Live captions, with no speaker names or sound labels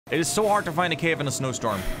It is so hard to find a cave in a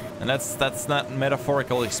snowstorm. And that's not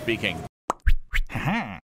metaphorically speaking.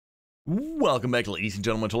 Welcome back, ladies and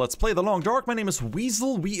gentlemen, to Let's Play The Long Dark. My name is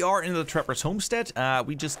Weasel. We are in the Trapper's Homestead.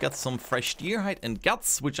 We just got some fresh deer hide and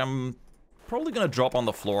guts, which I'm probably gonna drop on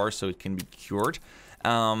the floor so it can be cured.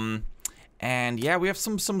 And yeah, we have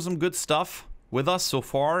some good stuff with us so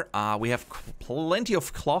far. We have plenty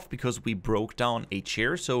of cloth because we broke down a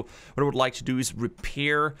chair. So what I would like to do is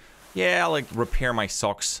repair, repair my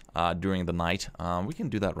socks during the night. We can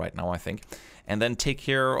do that right now, I think. And then take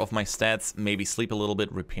care of my stats, maybe sleep a little bit,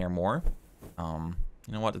 repair more. You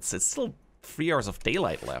know what, it's still 3 hours of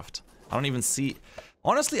daylight left. I don't even see,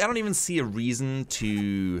 honestly, I don't even see a reason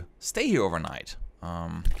to stay here overnight.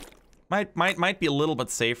 Might be a little bit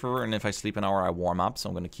safer, and if I sleep an hour, I warm up, so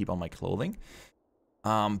I'm gonna keep on my clothing.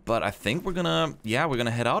 But I think we're gonna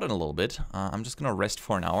head out in a little bit. I'm just gonna rest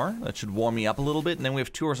for an hour. That should warm me up a little bit, and then we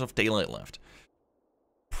have 2 hours of daylight left.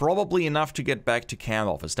 Probably enough to get back to camp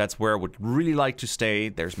office. That's where I would really like to stay.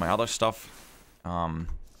 There's my other stuff.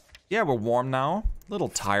 Yeah, we're warm now. A little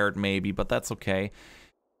tired maybe, but that's okay.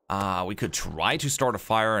 We could try to start a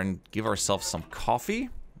fire and give ourselves some coffee.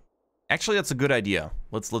 Actually, that's a good idea.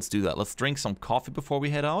 Let's do that. Let's drink some coffee before we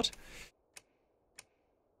head out.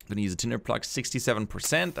 I'm gonna use a tinder plug,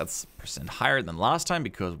 67%. That's percent higher than last time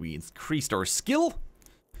because we increased our skill.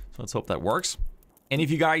 So let's hope that works. And if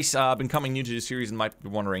you guys have been coming new to the series and might be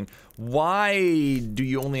wondering, why do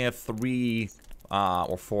you only have 3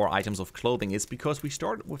 or 4 items of clothing? It's because we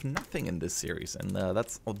started with nothing in this series, and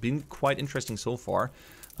that's been quite interesting so far.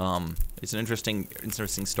 It's an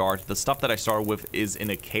interesting start. The stuff that I started with is in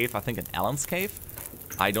a cave, I think an Allen's cave.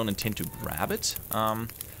 I don't intend to grab it.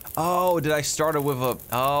 Oh, did I start it with a...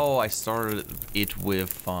 Oh, I started it with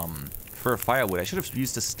for firewood. I should have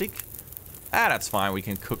used a stick. Ah, that's fine. We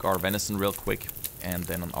can cook our venison real quick. And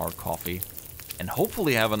then on our coffee, and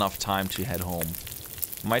hopefully have enough time to head home.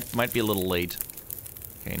 Might be a little late.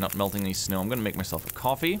 Okay, not melting any snow. I'm gonna make myself a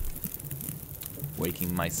coffee,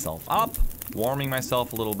 waking myself up, warming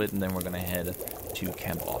myself a little bit, and then we're gonna head to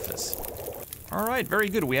camp office. All right, very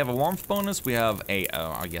good. We have a warmth bonus. We have a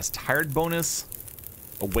I guess tired bonus,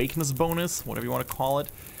 awakeness bonus, whatever you want to call it.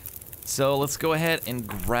 So let's go ahead and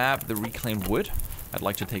grab the reclaimed wood. I'd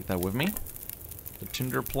like to take that with me. The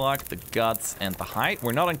tinder plug, the guts, and the hide.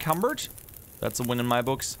 We're not encumbered. That's a win in my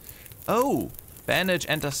books. Oh, bandage,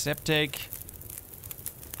 antiseptic,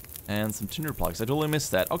 and some tinder plugs. I totally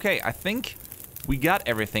missed that. Okay, I think we got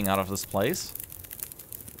everything out of this place.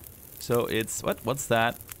 So it's what's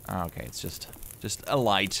that? Oh, okay, it's just a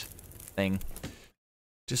light thing.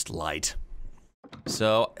 Just light.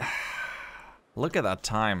 So look at that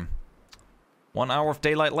time. 1 hour of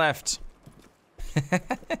daylight left.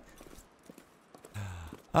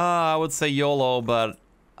 I would say YOLO, but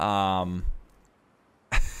I'm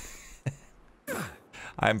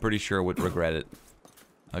pretty sure I would regret it.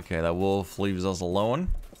 Okay, that wolf leaves us alone.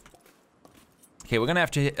 Okay, we're gonna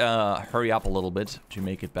have to hurry up a little bit to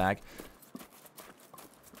make it back.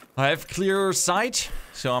 I have clear sight,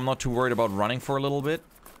 so I'm not too worried about running for a little bit.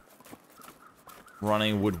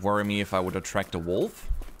 Running would worry me if I would attract a wolf,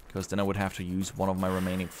 because then I would have to use one of my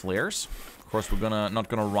remaining flares. Of course, we're not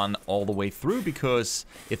gonna run all the way through, because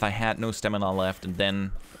if I had no stamina left, and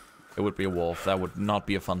then it would be a wolf, that would not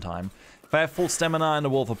be a fun time. If I have full stamina and the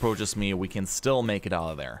wolf approaches me, we can still make it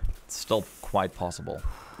out of there. It's still quite possible.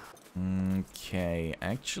 Okay,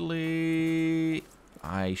 actually,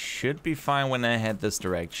 I should be fine when I head this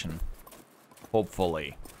direction.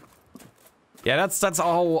 Hopefully. Yeah, that's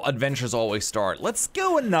how adventures always start. Let's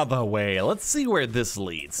go another way. Let's see where this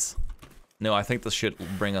leads. No, I think this should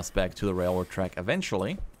bring us back to the railroad track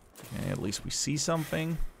eventually. Okay, at least we see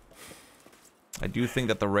something. I do think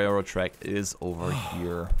that the railroad track is over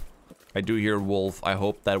here. I do hear a wolf. I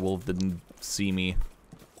hope that wolf didn't see me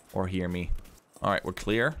or hear me. Alright, we're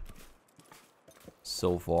clear.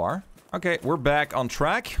 So far. Okay, we're back on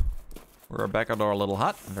track. We're back at our little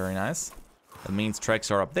hut. Very nice. That means tracks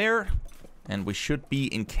are up there. And we should be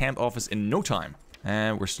in camp office in no time.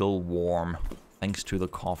 And we're still warm. Thanks to the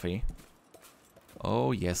coffee.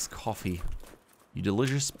 Oh yes, coffee. You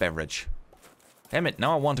delicious beverage. Damn it,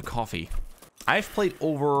 now I want a coffee. I've played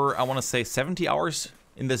over, I want to say 70 hours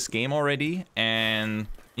in this game already. And,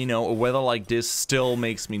 you know, a weather like this still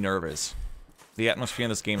makes me nervous. The atmosphere in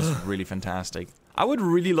this game is really fantastic. I would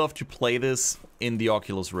really love to play this in the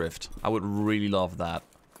Oculus Rift. I would really love that.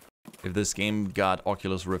 If this game got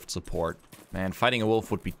Oculus Rift support. Man, fighting a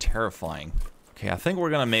wolf would be terrifying. Okay, I think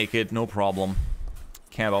we're gonna make it, no problem.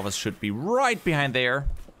 Camp office should be right behind there.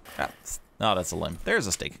 Ah, no, that's a limb. There's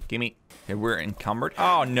a stake. Gimme. Okay, we're encumbered.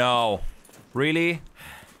 Oh no. Really?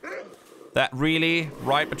 That really?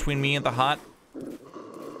 Right between me and the hut?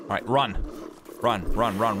 Alright, run. Run,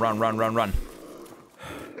 run, run, run, run, run, run.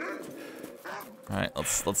 Alright,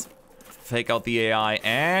 let's fake out the AI,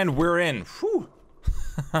 and we're in. Whew.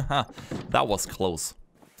 That was close.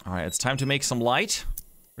 Alright, it's time to make some light.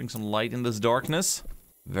 Bring some light in this darkness.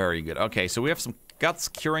 Very good. Okay, so we have some guts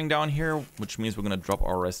curing down here, which means we're gonna drop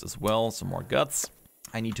our rest as well. Some more guts.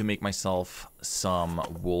 I need to make myself some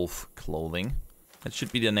wolf clothing. That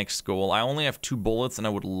should be the next goal. I only have 2 bullets and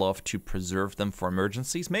I would love to preserve them for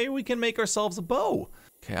emergencies. Maybe we can make ourselves a bow.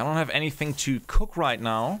 Okay, I don't have anything to cook right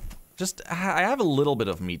now. I have a little bit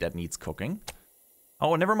of meat that needs cooking.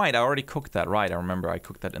 Oh, never mind. I already cooked that. Right, I remember I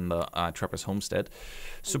cooked that in the Trapper's Homestead.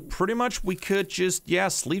 So pretty much we could just, yeah,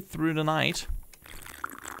 sleep through the night.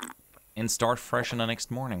 And start fresh in the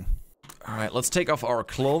next morning. Alright, let's take off our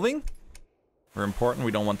clothing. Very important.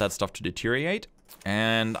 We don't want that stuff to deteriorate.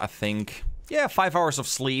 And I think... yeah, 5 hours of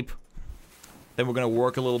sleep. Then we're gonna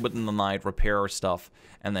work a little bit in the night, repair our stuff,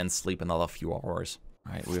 and then sleep another few hours.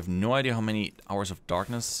 Alright, we have no idea how many hours of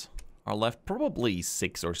darkness are left. Probably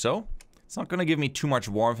 6 or so. It's not gonna give me too much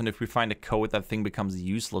warmth, and if we find a code, that thing becomes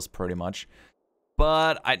useless pretty much.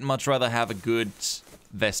 But I'd much rather have a good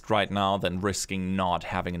vest right now than risking not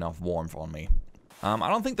having enough warmth on me. I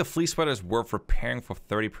don't think the fleece sweater is worth repairing for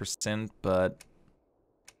 30%, but...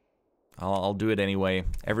 I'll do it anyway.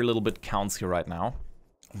 Every little bit counts here right now.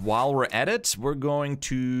 While we're at it, we're going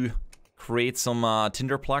to create some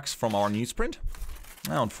tinder plugs from our newsprint.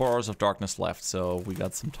 Now, 4 hours of darkness left, so we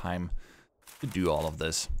got some time to do all of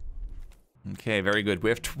this. Okay, very good. We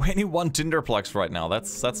have 21 tinder plugs right now.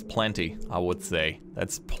 That's plenty, I would say.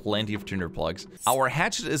 That's plenty of tinder plugs. Our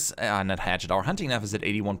hatchet is, not hatchet, our hunting knife is at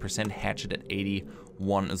 81%, hatchet at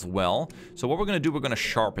 81 as well. So what we're gonna do, we're gonna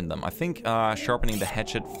sharpen them. I think sharpening the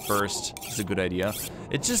hatchet first is a good idea.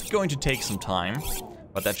 It's just going to take some time,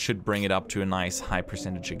 but that should bring it up to a nice high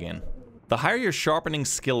percentage again. The higher your sharpening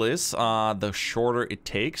skill is, the shorter it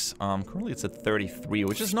takes. Currently it's at 33,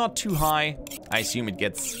 which is not too high. I assume it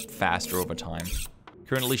gets faster over time.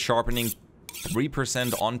 Currently sharpening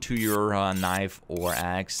 3% onto your knife or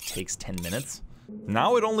axe takes 10 minutes.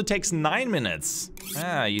 Now it only takes 9 minutes.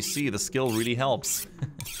 Ah, you see, the skill really helps.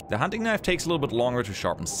 The hunting knife takes a little bit longer to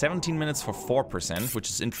sharpen. 17 minutes for 4%, which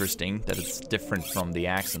is interesting that it's different from the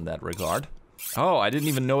axe in that regard. Oh, I didn't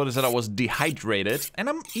even notice that I was dehydrated, and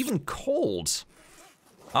I'm even cold.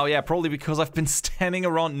 Oh yeah, probably because I've been standing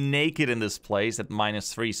around naked in this place at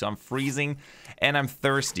 -3, so I'm freezing and I'm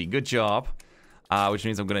thirsty. Good job. Which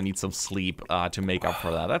means I'm gonna need some sleep to make up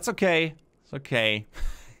for that. That's okay. It's okay.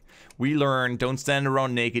 We learn, don't stand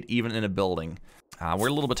around naked even in a building. We're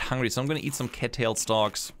a little bit hungry, so I'm gonna eat some cattail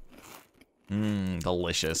stalks. Mmm,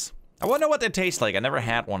 delicious. I wonder what they taste like. I never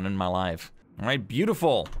had one in my life. All right,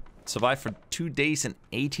 beautiful. Survived for 2 days and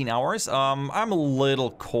 18 hours. I'm a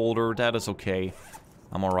little colder. That is okay.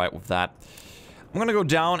 I'm alright with that. I'm gonna go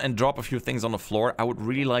down and drop a few things on the floor. I would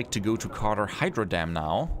really like to go to Carter Hydro Dam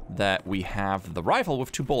now that we have the rifle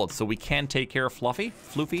with 2 bullets, so we can take care of Fluffy,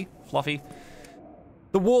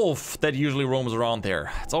 the wolf that usually roams around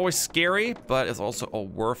there. It's always scary, but it's also all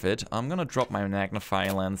worth it. I'm gonna drop my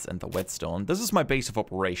magnifying lens and the whetstone. This is my base of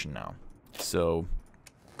operation now. So...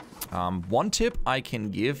 one tip I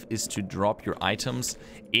can give is to drop your items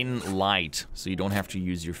in light, so you don't have to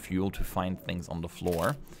use your fuel to find things on the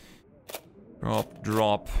floor. Drop,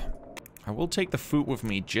 drop. I will take the food with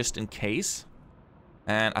me just in case.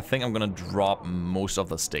 And I think I'm gonna drop most of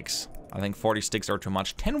the sticks. I think 40 sticks are too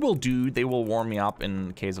much. 10 will do. They will warm me up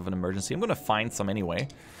in case of an emergency. I'm gonna find some anyway.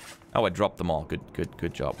 Oh, I dropped them all.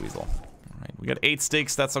 Good job, Weasel. Alright, we got 8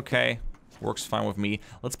 sticks. That's okay. Works fine with me.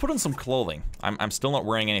 Let's put on some clothing. I'm still not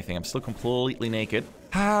wearing anything. I'm still completely naked.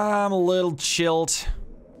 I'm a little chilled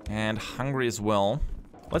and hungry as well.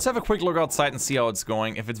 Let's have a quick look outside and see how it's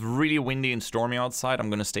going. If it's really windy and stormy outside, I'm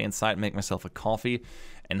gonna stay inside and make myself a coffee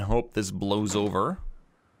and hope this blows over.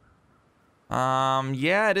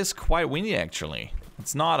 Yeah, it is quite windy actually.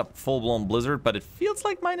 It's not a full-blown blizzard, but it feels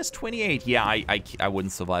like -28. Yeah, I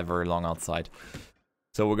wouldn't survive very long outside.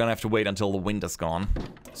 So we're gonna have to wait until the wind is gone.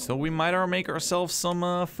 So we might make ourselves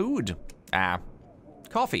some food.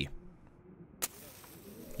 Coffee.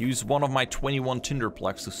 Use one of my 21 tinder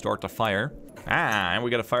plugs to start the fire. And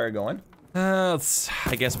we got a fire going. I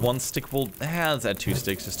guess 1 stick will... let's add 2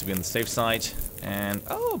 sticks just to be on the safe side. And,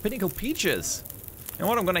 oh, pinnacle peaches. You know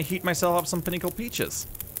what, I'm gonna heat myself up some pinnacle peaches.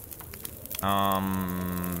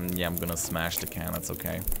 Yeah, I'm gonna smash the can, that's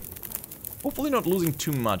okay. Hopefully not losing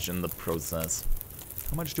too much in the process.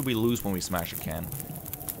 How much do we lose when we smash a can?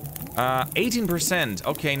 18%.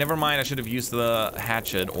 Okay, never mind. I should have used the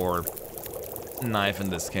hatchet or knife in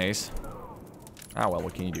this case. Ah, well,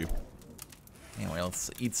 what can you do? Anyway, let's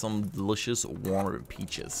eat some delicious warm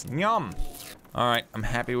peaches. Yum! Alright, I'm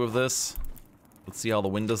happy with this. Let's see how the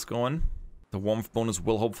wind is going. The warmth bonus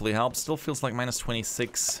will hopefully help. Still feels like minus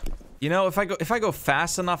 26. You know, if I go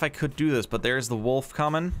fast enough, I could do this, but there's the wolf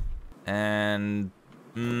coming. And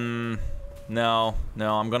no,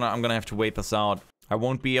 I'm gonna have to wait this out. I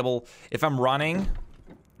won't be able, if I'm running,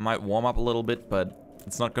 I might warm up a little bit, but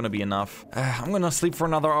it's not gonna be enough. I'm gonna sleep for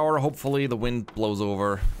another hour. Hopefully the wind blows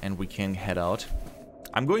over and we can head out.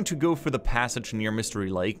 I'm going to go for the passage near Mystery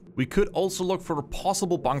Lake. We could also look for a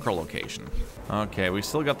possible bunker location. Okay, we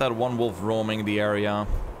still got that one wolf roaming the area.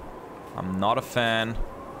 I'm not a fan.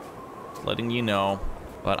 Letting you know.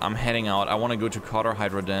 But I'm heading out. I want to go to Cotter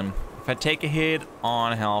Hydro Dam. If I take a hit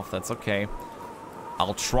on health, that's okay.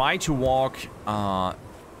 I'll try to walk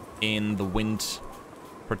in the wind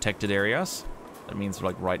protected areas. That means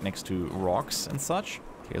like right next to rocks and such.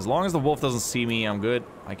 Okay, as long as the wolf doesn't see me, I'm good.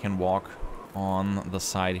 I can walk on the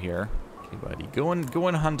side here. Okay, buddy, go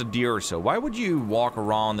and hunt a deer or so. Why would you walk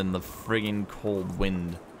around in the friggin' cold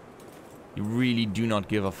wind? You really do not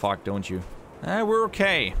give a fuck, don't you? We're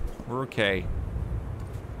okay. We're okay.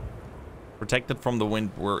 Protected from the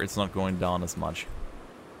wind where it's not going down as much.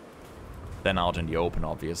 Then out in the open,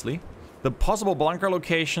 obviously. The possible bunker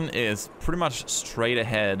location is pretty much straight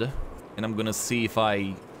ahead. And I'm gonna see if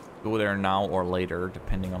I go there now or later,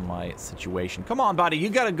 depending on my situation. Come on, buddy, you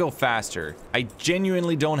gotta go faster. I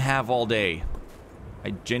genuinely don't have all day.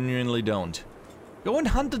 I genuinely don't. Go and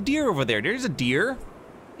hunt the deer over there. There's a deer.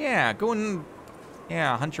 Yeah, go and...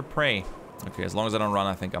 yeah, hunt your prey. Okay, as long as I don't run,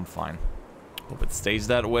 I think I'm fine. Hope it stays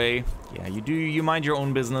that way. Yeah, you mind your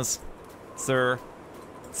own business, sir.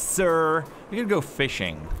 Sir, we could go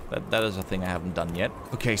fishing. That is a thing I haven't done yet.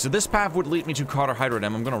 Okay, so this path would lead me to Cotter Hydro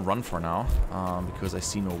Dam. I'm gonna run for now, because I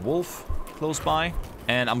see no wolf close by.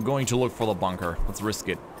 And I'm going to look for the bunker. Let's risk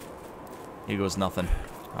it. Here goes nothing.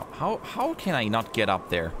 Oh, how can I not get up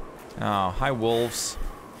there? Oh, hi wolves.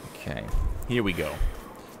 Okay, here we go.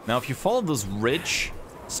 Now, if you follow this ridge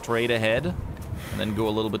straight ahead, and then go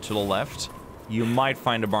a little bit to the left, you might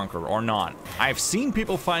find a bunker, or not. I've seen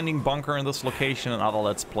people finding bunker in this location in other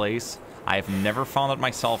Let's Plays. I've never found it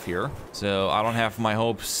myself here, so I don't have my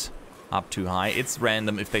hopes up too high. It's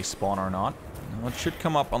random if they spawn or not. Well, it should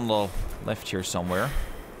come up on the left here somewhere.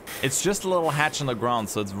 It's just a little hatch in the ground,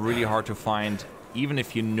 so it's really hard to find, even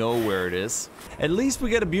if you know where it is. At least we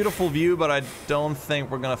get a beautiful view, but I don't think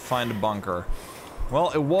we're gonna find a bunker.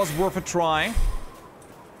 Well, it was worth a try.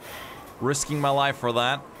 Risking my life for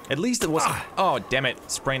that. At least it was... oh, damn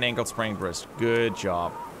it. Sprained ankle, sprained wrist. Good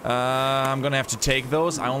job. I'm gonna have to take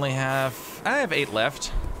those. I have 8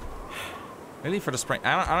 left. Really, for the sprain...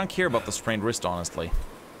 I don't care about the sprained wrist, honestly.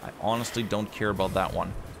 I honestly don't care about that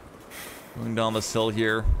one. Going down this hill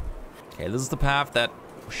here. Okay, this is the path that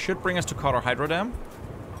should bring us to Cotter Hydro Dam.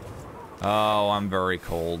 Oh, I'm very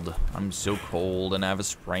cold. I'm so cold, and I have a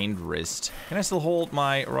sprained wrist. Can I still hold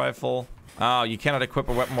my rifle? Oh, you cannot equip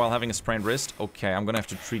a weapon while having a sprained wrist? Okay, I'm gonna have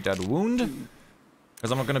to treat that wound.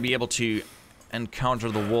 Because I'm not gonna be able to encounter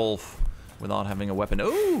the wolf without having a weapon.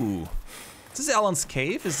 Ooh! Is this Alan's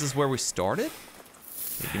cave? Is this where we started?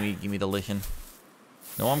 Okay, give me the lichen.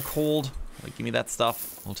 No, I'm cold. Like, give me that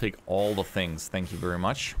stuff. I'll take all the things. Thank you very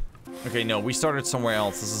much. Okay, no, we started somewhere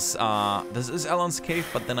else. This is Alan's cave,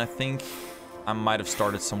 but then I think I might have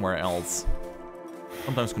started somewhere else.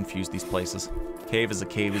 Sometimes confuse these places. Cave is a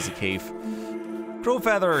cave is a cave. Crow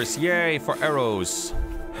feathers, yay, for arrows.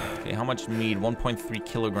 Okay, how much meat? 1.3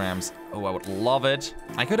 kilograms. Oh, I would love it.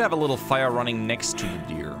 I could have a little fire running next to the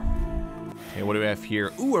deer. Okay, what do we have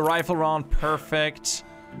here? Ooh, a rifle round, perfect.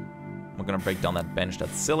 I'm gonna break down that bench,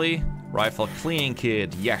 that's silly. Rifle cleaning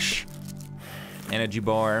kit, yes. Energy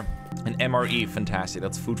bar, an MRE, fantastic.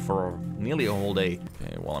 That's food for nearly a whole day.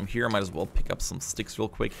 Okay, while I'm here, I might as well pick up some sticks real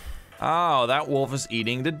quick. Oh, that wolf is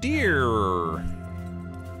eating the deer.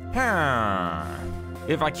 Huh.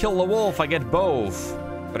 If I kill the wolf, I get both.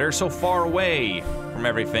 But they're so far away from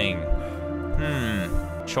everything.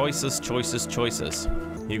 Choices, choices, choices.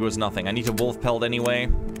 Here goes nothing. I need a wolf pelt anyway.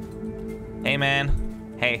 Hey,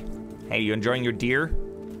 man. Hey. Hey, you enjoying your deer?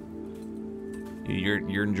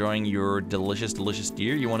 You're enjoying your delicious, delicious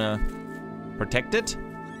deer? You want to protect it?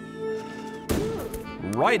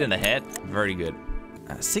 Right in the head. Very good.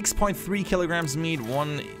 6.3 kilograms meat,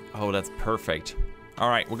 oh, that's perfect. All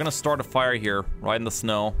right, we're gonna start a fire here, right in the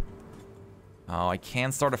snow. Oh, I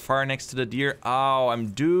can't start a fire next to the deer. Oh, I'm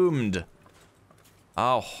doomed.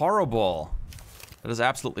 Oh, horrible. That is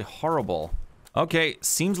absolutely horrible. Okay,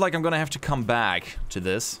 seems like I'm gonna have to come back to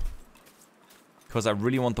this. Because I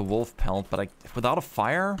really want the wolf pelt, but without a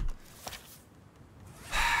fire?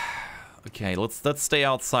 Okay, let's stay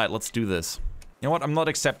outside. Let's do this. You know what? I'm not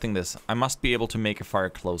accepting this. I must be able to make a fire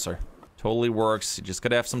closer. Totally works. You just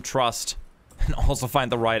gotta have some trust. And also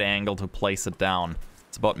find the right angle to place it down.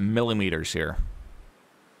 It's about millimeters here.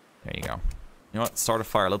 There you go. You know what? Start a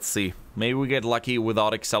fire. Let's see. Maybe we get lucky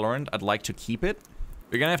without accelerant. I'd like to keep it.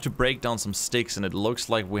 We're gonna have to break down some sticks, and it looks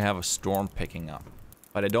like we have a storm picking up.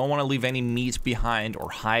 But I don't want to leave any meat behind or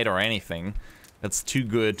hide or anything. That's too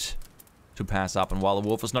good to pass up. And while the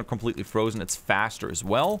wolf is not completely frozen, it's faster as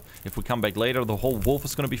well. If we come back later, the whole wolf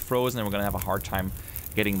is gonna be frozen, and we're gonna have a hard time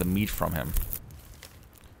getting the meat from him.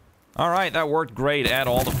 Alright, that worked great. Add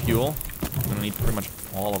all the fuel. We're gonna need pretty much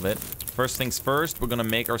all of it. First things first, we're gonna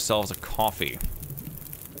make ourselves a coffee.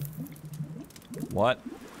 What?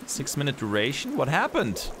 6-minute duration? What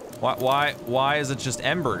happened? Why is it just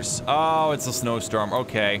embers? Oh, it's a snowstorm.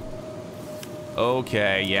 Okay.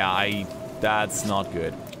 Okay, yeah, that's not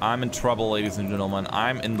good. I'm in trouble, ladies and gentlemen.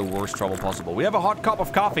 I'm in the worst trouble possible. We have a hot cup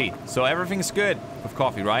of coffee, so everything's good with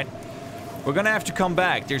coffee, right? We're gonna have to come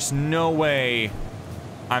back. There's no way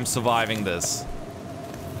I'm surviving this.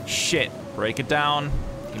 Shit. Break it down.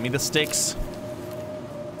 Give me the sticks.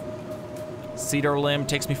 Cedar limb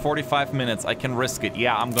takes me 45 minutes. I can risk it.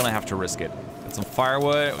 Yeah, I'm gonna have to risk it. Got some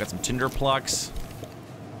firewood. Got some tinder plugs.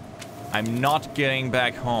 I'm not getting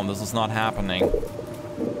back home. This is not happening.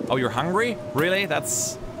 Oh, you're hungry? Really?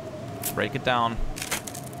 That's... Break it down.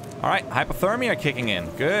 Alright, hypothermia kicking in.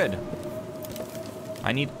 Good.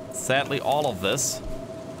 I need, sadly, all of this.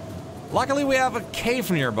 Luckily, we have a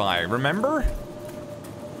cave nearby, remember?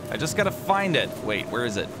 I just gotta find it. Wait, where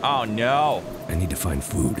is it? Oh, no. I need to find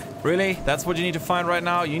food. Really? That's what you need to find right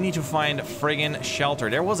now? You need to find friggin' shelter.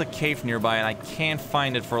 There was a cave nearby, and I can't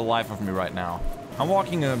find it for the life of me right now. I'm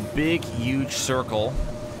walking in a big, huge circle.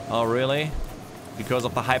 Oh, really? Because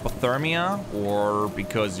of the hypothermia? Or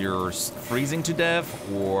because you're freezing to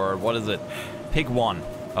death? Or what is it? Pick one.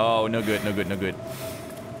 Oh, no good, no good, no good.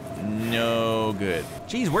 No good.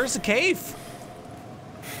 Jeez, where's the cave?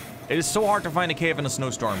 It is so hard to find a cave in a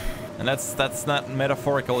snowstorm. And that's not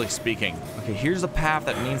metaphorically speaking. Okay, here's the path.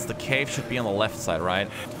 That means the cave should be on the left side, right?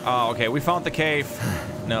 Oh, okay, we found the cave.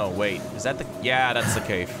 No, wait. Is that the... Yeah, that's the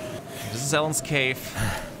cave. This is Ellen's cave.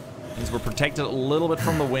 Means we're protected a little bit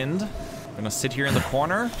from the wind. I'm gonna sit here in the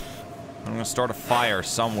corner. I'm gonna start a fire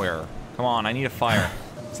somewhere. Come on, I need a fire.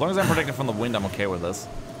 As long as I'm protected from the wind, I'm okay with this.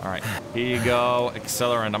 Alright, here you go.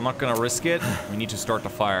 Accelerant. I'm not gonna risk it. We need to start the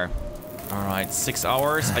fire. Alright, 6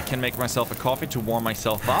 hours. I can make myself a coffee to warm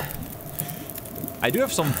myself up. I do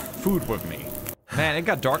have some food with me. Man, it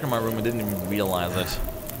got dark in my room. I didn't even realize it.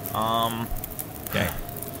 Okay.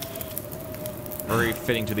 Very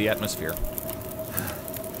fitting to the atmosphere.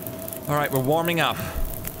 Alright, we're warming up.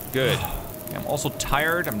 Good. Okay, I'm also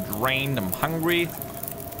tired. I'm drained. I'm hungry.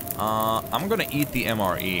 I'm gonna eat the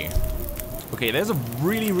MRE. Okay, there's a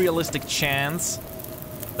really realistic chance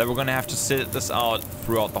that we're gonna have to sit this out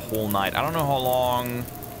throughout the whole night. I don't know how long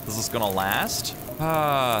this is gonna last.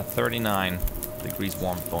 39 degrees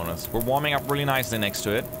warmth bonus. We're warming up really nicely next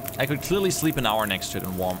to it. I could clearly sleep an hour next to it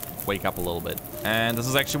and wake up a little bit. And this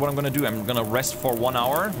is actually what I'm gonna do. I'm gonna rest for 1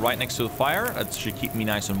 hour right next to the fire. That should keep me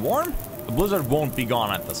nice and warm. The blizzard won't be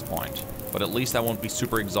gone at this point, but at least I won't be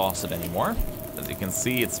super exhausted anymore. As you can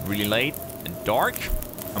see, it's really late and dark.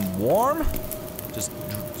 I'm warm, just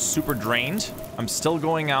super drained. I'm still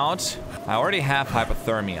going out. I already have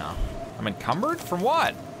hypothermia. I'm encumbered? From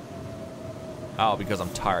what? Oh, because I'm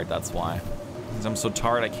tired, that's why. Because I'm so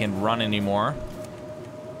tired I can't run anymore.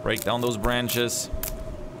 Break down those branches.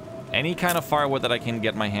 Any kind of firewood that I can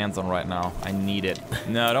get my hands on right now. I need it.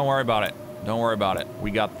 No, don't worry about it. Don't worry about it.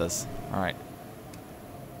 We got this. Alright.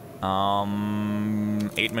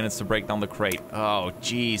 8 minutes to break down the crate. Oh,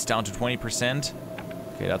 geez. Down to 20%?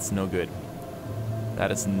 Okay, that's no good.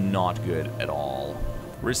 That is not good at all.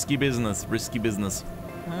 Risky business. Risky business.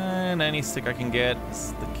 And any stick I can get. This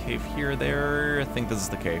is the cave here, there. I think this is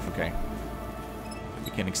the cave. Okay.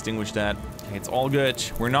 We can extinguish that. Okay, it's all good.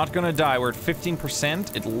 We're not gonna die. We're at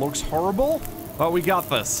 15%. It looks horrible, but we got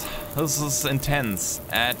this. This is intense.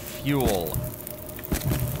 Add fuel.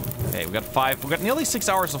 Okay, we got nearly 6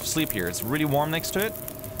 hours of sleep here. It's really warm next to it,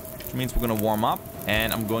 which means we're gonna warm up,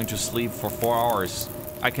 and I'm going to sleep for 4 hours.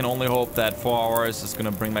 I can only hope that 4 hours is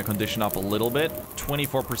gonna bring my condition up a little bit.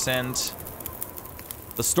 24%.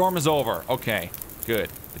 The storm is over. Okay, good.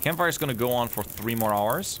 The campfire is gonna go on for 3 more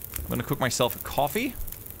hours. I'm gonna cook myself a coffee.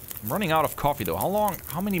 I'm running out of coffee though.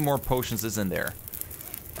 How many more potions is in there?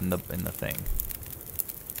 In the thing.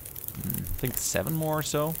 I think 7 more or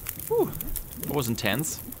so. Whew. That was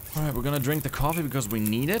intense. Alright, we're gonna drink the coffee because we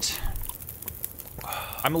need it.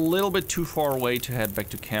 I'm a little bit too far away to head back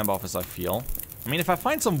to camp office, I feel. I mean, if I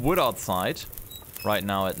find some wood outside right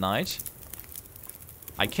now at night,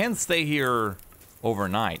 I can stay here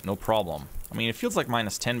overnight, no problem. I mean, it feels like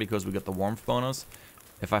 -10 because we got the warmth bonus.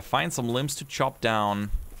 If I find some limbs to chop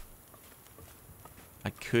down,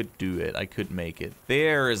 I could do it. I could make it.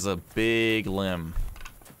 There is a big limb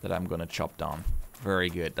that I'm gonna chop down.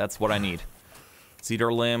 Very good. That's what I need.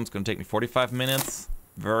 Cedar limbs, gonna take me 45 minutes.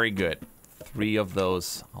 Very good. 3 of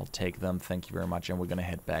those. I'll take them. Thank you very much. And we're gonna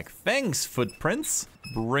head back. Thanks, footprints.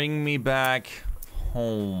 Bring me back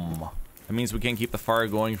home. That means we can keep the fire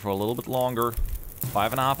going for a little bit longer.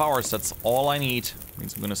 5.5 hours, that's all I need.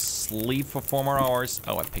 Means I'm gonna sleep for 4 more hours.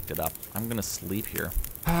 Oh, I picked it up. I'm gonna sleep here.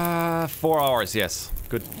 4 hours, yes.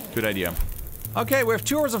 Good idea. Okay, we have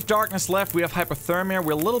 2 hours of darkness left. We have hypothermia.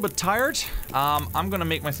 We're a little bit tired. I'm gonna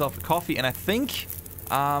make myself a coffee, and I think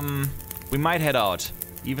we might head out,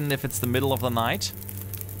 even if it's the middle of the night.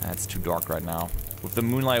 It's too dark right now. With the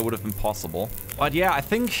moonlight, it would have been possible. But yeah, I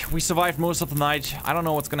think we survived most of the night. I don't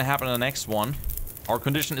know what's gonna happen in the next one. Our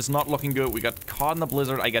condition is not looking good. We got caught in the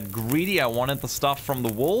blizzard. I got greedy. I wanted the stuff from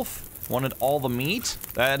the wolf. Wanted all the meat.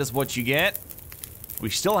 That is what you get.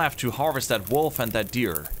 We still have to harvest that wolf and that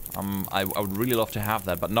deer. I would really love to have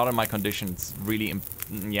that, but not in my condition. It's really,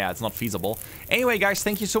 yeah, it's not feasible. Anyway, guys,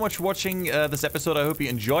 thank you so much for watching this episode. I hope you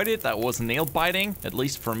enjoyed it. That was nail-biting, at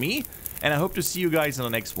least for me. And I hope to see you guys in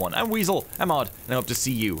the next one. I'm Weasel. I'm out, and I hope to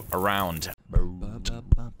see you around. Bow.